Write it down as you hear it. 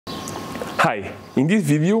Hi, in this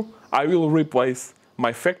video I will replace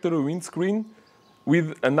my factory windscreen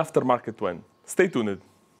with an aftermarket one. Stay tuned.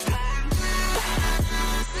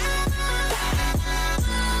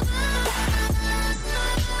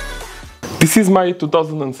 This is my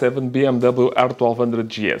 2007 BMW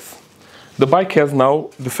R1200GS. The bike has now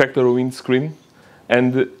the factory windscreen,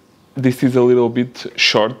 and this is a little bit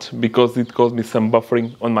short because it caused me some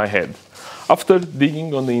buffering on my head. After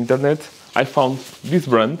digging on the internet, I found this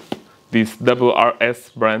brand, this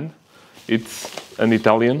WRS brand. It's an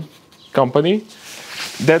Italian company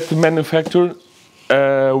that manufactures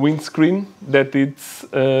a windscreen that it's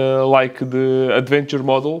like the adventure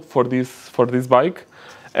model for this bike,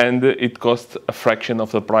 and it costs a fraction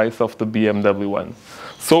of the price of the BMW one.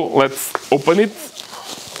 So let's open it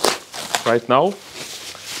right now,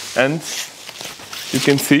 and you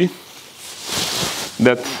can see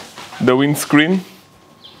that the windscreen,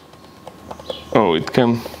 oh, it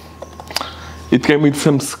came with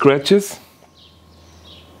some scratches.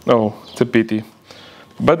 Oh, it's a pity.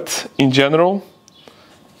 But in general,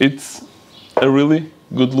 it's a really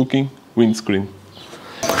good looking windscreen.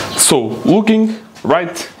 So looking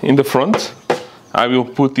right in the front, I will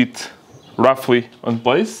put it roughly on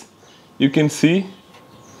place. You can see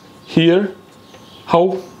here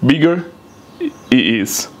how bigger it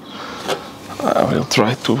is. I will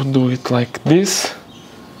try to do it like this.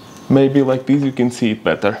 Maybe like this you can see it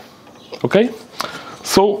better. Okay?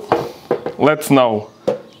 So let's now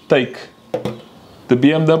take the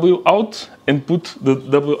BMW out and put the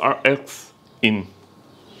WRX in.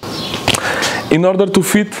 In order to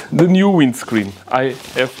fit the new windscreen, I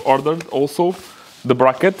have ordered also the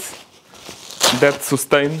brackets that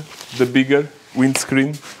sustain the bigger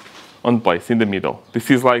windscreen on place in the middle.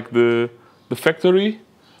 This is like the factory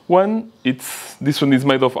one. This one is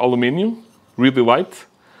made of aluminium, really light,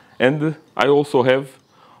 and I also have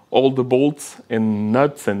all the bolts and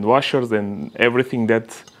nuts and washers and everything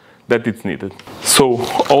that it's needed. So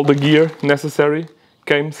all the gear necessary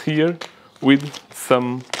comes here with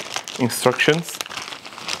some instructions.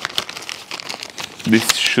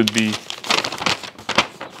 This should be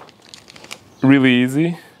really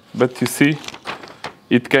easy, but you see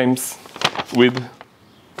it comes with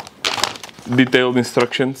detailed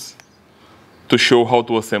instructions to show how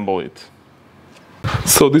to assemble it.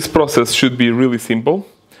 So this process should be really simple.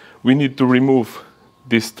 We need to remove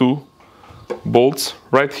these two bolts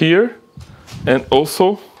right here, and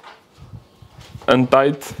also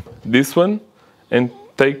untight this one and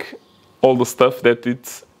take all the stuff that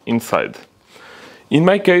it's inside. In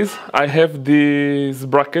my case, I have this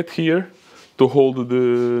bracket here to hold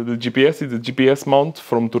the GPS. It's a GPS mount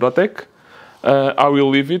from Turatec. I will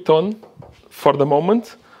leave it on for the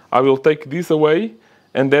moment. I will take this away,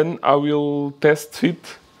 and then I will test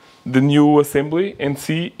fit the new assembly and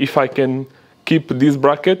see if I can keep this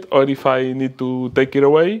bracket or if I need to take it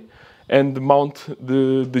away and mount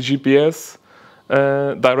the GPS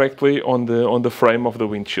directly on the frame of the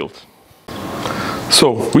windshield.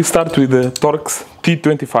 So we start with the Torx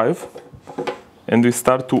T25, and we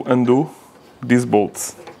start to undo these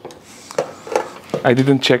bolts. I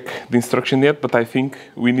didn't check the instruction yet, but I think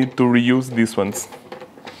we need to reuse these ones.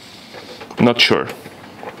 Not sure.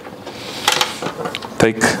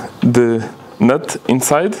 Take the nut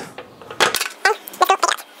inside.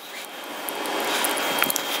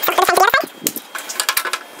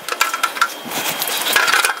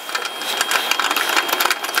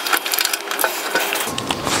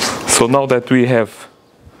 So now that we have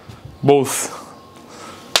both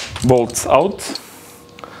bolts out,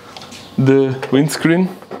 the windscreen,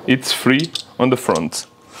 it's free on the front.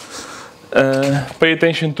 Pay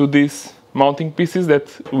attention to these mounting pieces that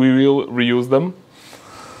we will reuse them.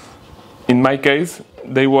 In my case,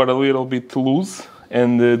 they were a little bit loose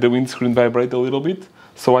and the windscreen vibrated a little bit,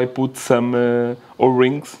 so I put some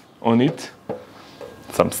O-rings on it,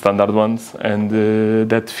 some standard ones, and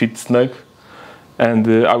that fit snug, and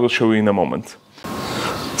I will show you in a moment.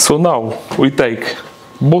 So now we take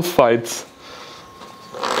both sides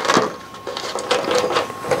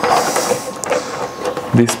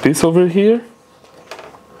this piece over here,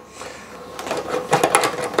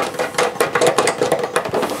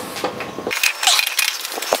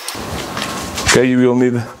 okay, you will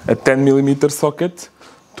need a 10mm socket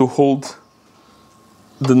to hold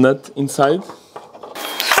the nut inside.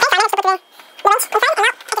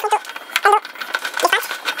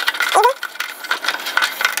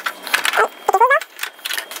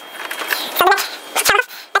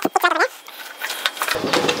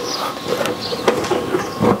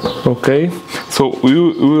 Okay, so we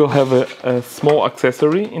will have a small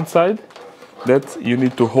accessory inside that you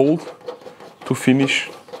need to hold to finish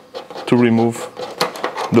to remove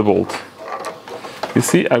the bolt. You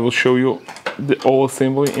see, I will show you the whole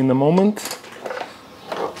assembly in a moment.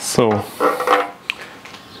 So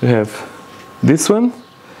we have this one.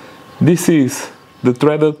 This is the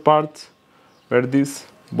threaded part where this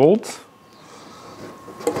bolts.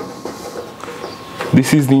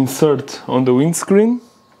 This is the insert on the windscreen,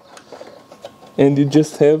 and you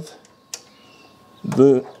just have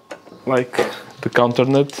the counter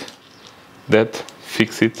nut that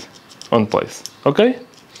fix it on place. Okay,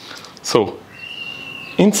 so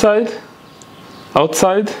inside,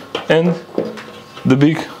 outside, and the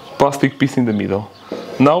big plastic piece in the middle.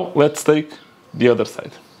 Now let's take the other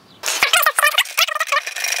side.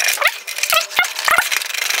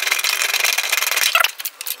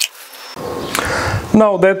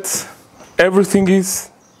 Now that everything is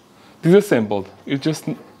disassembled,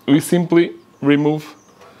 we simply remove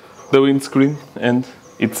the windscreen and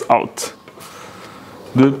it's out.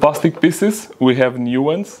 The plastic pieces, we have new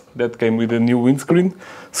ones that came with a new windscreen,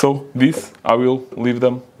 so this I will leave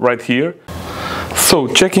them right here. So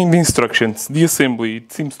checking the instructions, the assembly,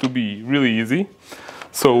 it seems to be really easy.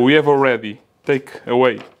 So we have already taken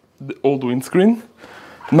away the old windscreen.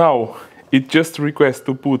 Now it just requests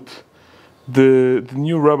to put the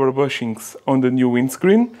new rubber bushings on the new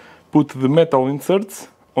windscreen, put the metal inserts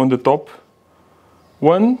on the top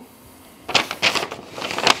one,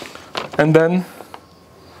 and then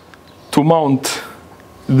to mount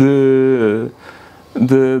the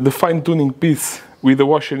fine-tuning piece with the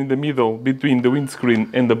washer in the middle between the windscreen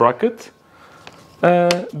and the bracket.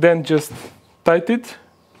 Then just tighten it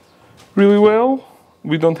really well.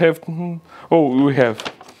 We don't have,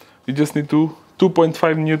 we just need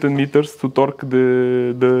 2.5 Newton meters to torque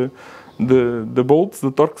the bolts,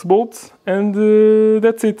 the Torx bolts, and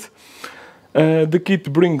that's it. The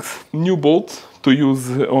kit brings new bolts to use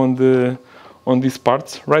on these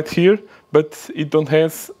parts right here, but it don't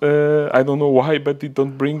has, I don't know why, but it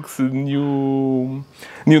don't bring new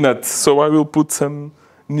nuts. So I will put some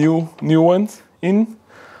new ones in,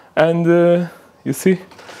 and you see,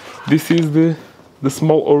 this is the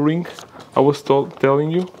small O-ring I was telling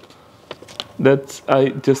you that I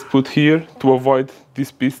just put here to avoid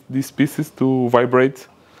these pieces to vibrate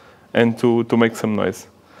and to make some noise.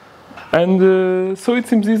 And so it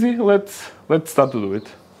seems easy. Let's start to do it.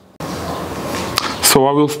 So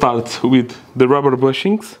I will start with the rubber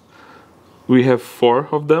bushings. We have 4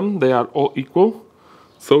 of them. They are all equal,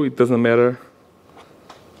 so it doesn't matter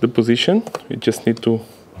the position. We just need to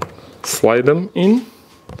slide them in.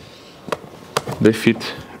 They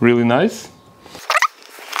fit really nice.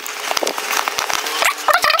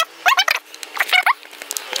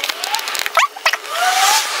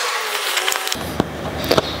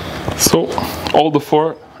 So all the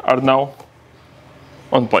 4 are now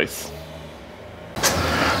on place.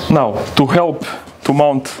 Now, to help to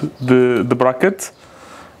mount the bracket,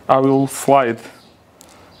 I will slide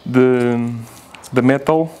the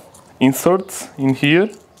metal inserts in here.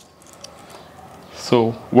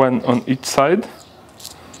 So one on each side.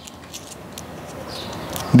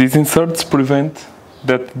 These inserts prevent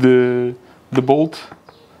that the bolt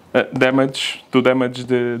damage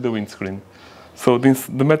the windscreen. So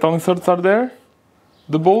the metal inserts are there,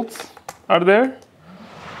 the bolts are there,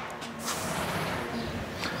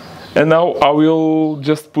 and now I will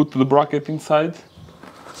just put the bracket inside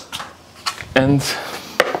and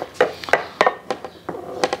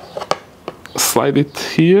slide it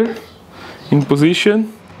here in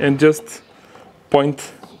position and just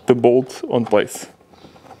point the bolt on place.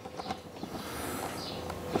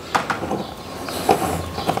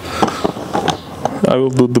 I will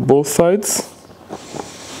do both sides.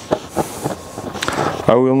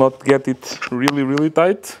 I will not get it really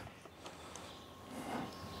tight.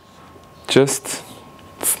 Just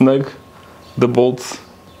snug the bolts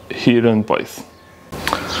here in place.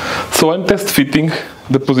 So I'm test fitting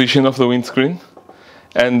the position of the windscreen,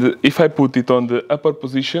 and if I put it on the upper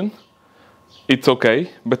position, it's okay,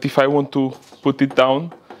 but if I want to put it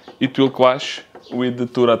down, it will clash with the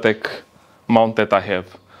Touratech mount that I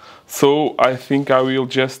have. So I think I will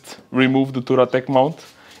just remove the Touratech mount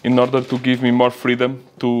in order to give me more freedom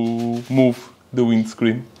to move the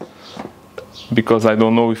windscreen, because I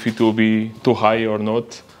don't know if it will be too high or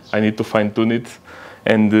not. I need to fine tune it,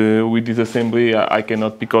 and with this assembly I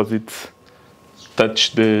cannot, because it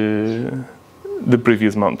touched the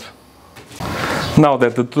previous mount. Now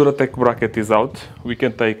that the Touratech bracket is out, we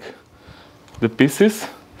can take the pieces,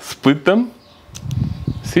 split them.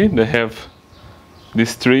 See, they have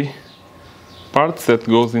these 3 parts that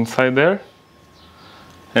goes inside there.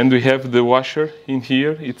 And we have the washer in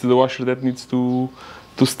here. It's the washer that needs to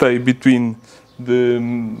stay between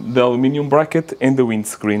the aluminium bracket and the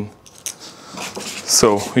windscreen.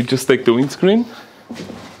 So we just take the windscreen,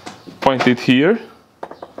 point it here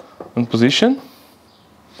on position.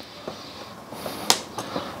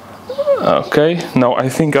 Okay, now I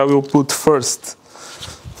think I will put first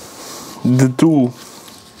the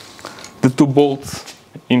two bolts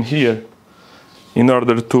in here in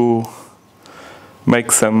order to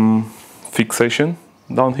make some fixation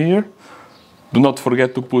down here. Do not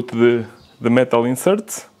forget to put the metal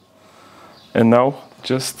inserts. And now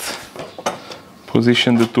just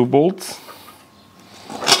position the two bolts.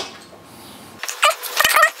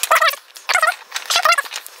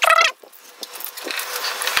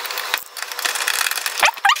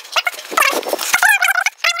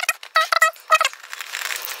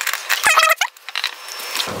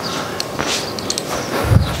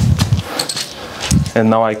 And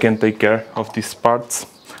now I can take care of these parts.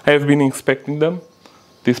 I have been inspecting them,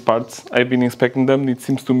 these parts. I've been inspecting them. It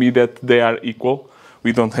seems to me that they are equal.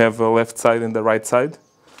 We don't have a left side and the right side.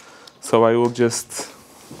 So I will just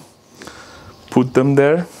put them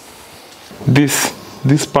there.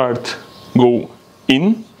 This part go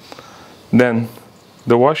in, then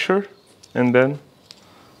the washer, and then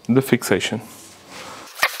the fixation.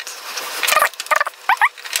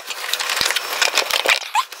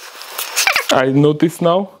 I notice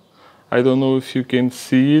now, I don't know if you can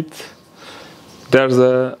see it, there's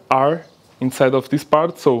a R inside of this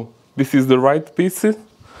part, so this is the right piece,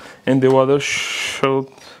 and the other showed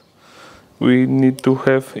we need to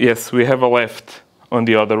have, yes, we have a left on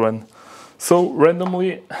the other one. So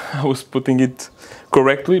randomly I was putting it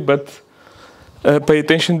correctly, but pay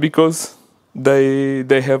attention because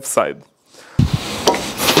they have side.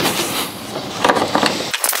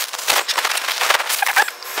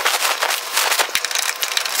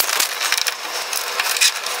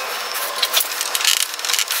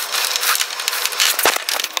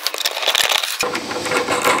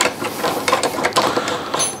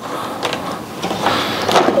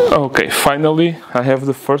 Okay, finally I have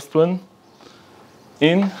the first one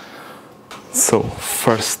in. So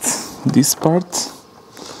first this part.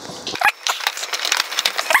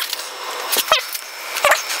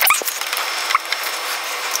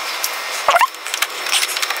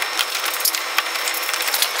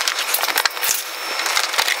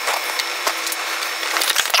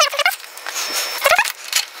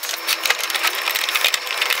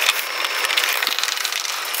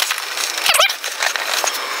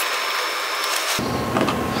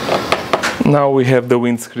 Now we have the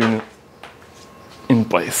windscreen in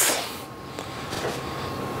place.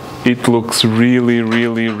 It looks really,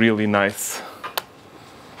 really, really nice.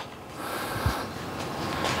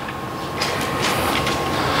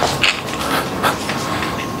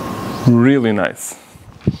 Really nice.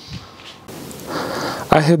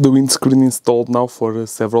 I had the windscreen installed now for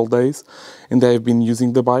several days and I have been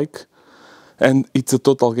using the bike, and it's a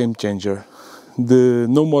total game changer.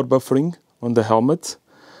 No more buffering on the helmet.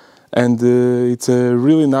 And it's a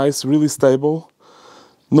really nice, really stable,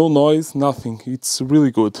 no noise, nothing. It's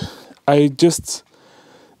really good. I just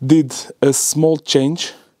did a small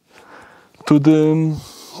change to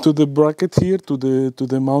the bracket here, to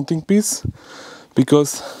the mounting piece,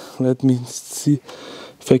 because let me see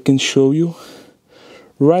if I can show you.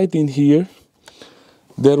 Right in here,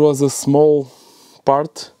 there was a small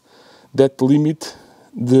part that limit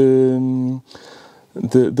the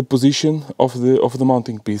position of the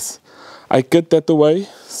mounting piece. I cut that away,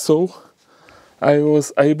 so I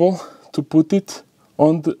was able to put it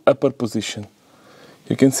on the upper position.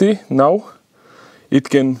 You can see now it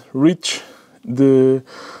can reach the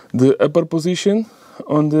upper position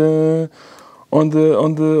on the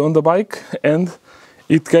bike, and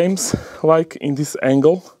it came like in this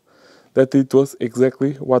angle, that it was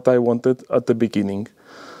exactly what I wanted at the beginning.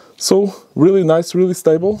 So really nice, really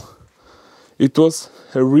stable. It was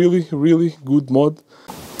a really, really good mod.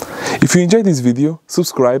 If you enjoyed this video,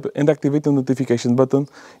 subscribe and activate the notification button.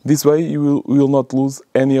 This way you will not lose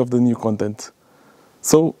any of the new content.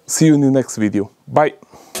 So see you in the next video. Bye!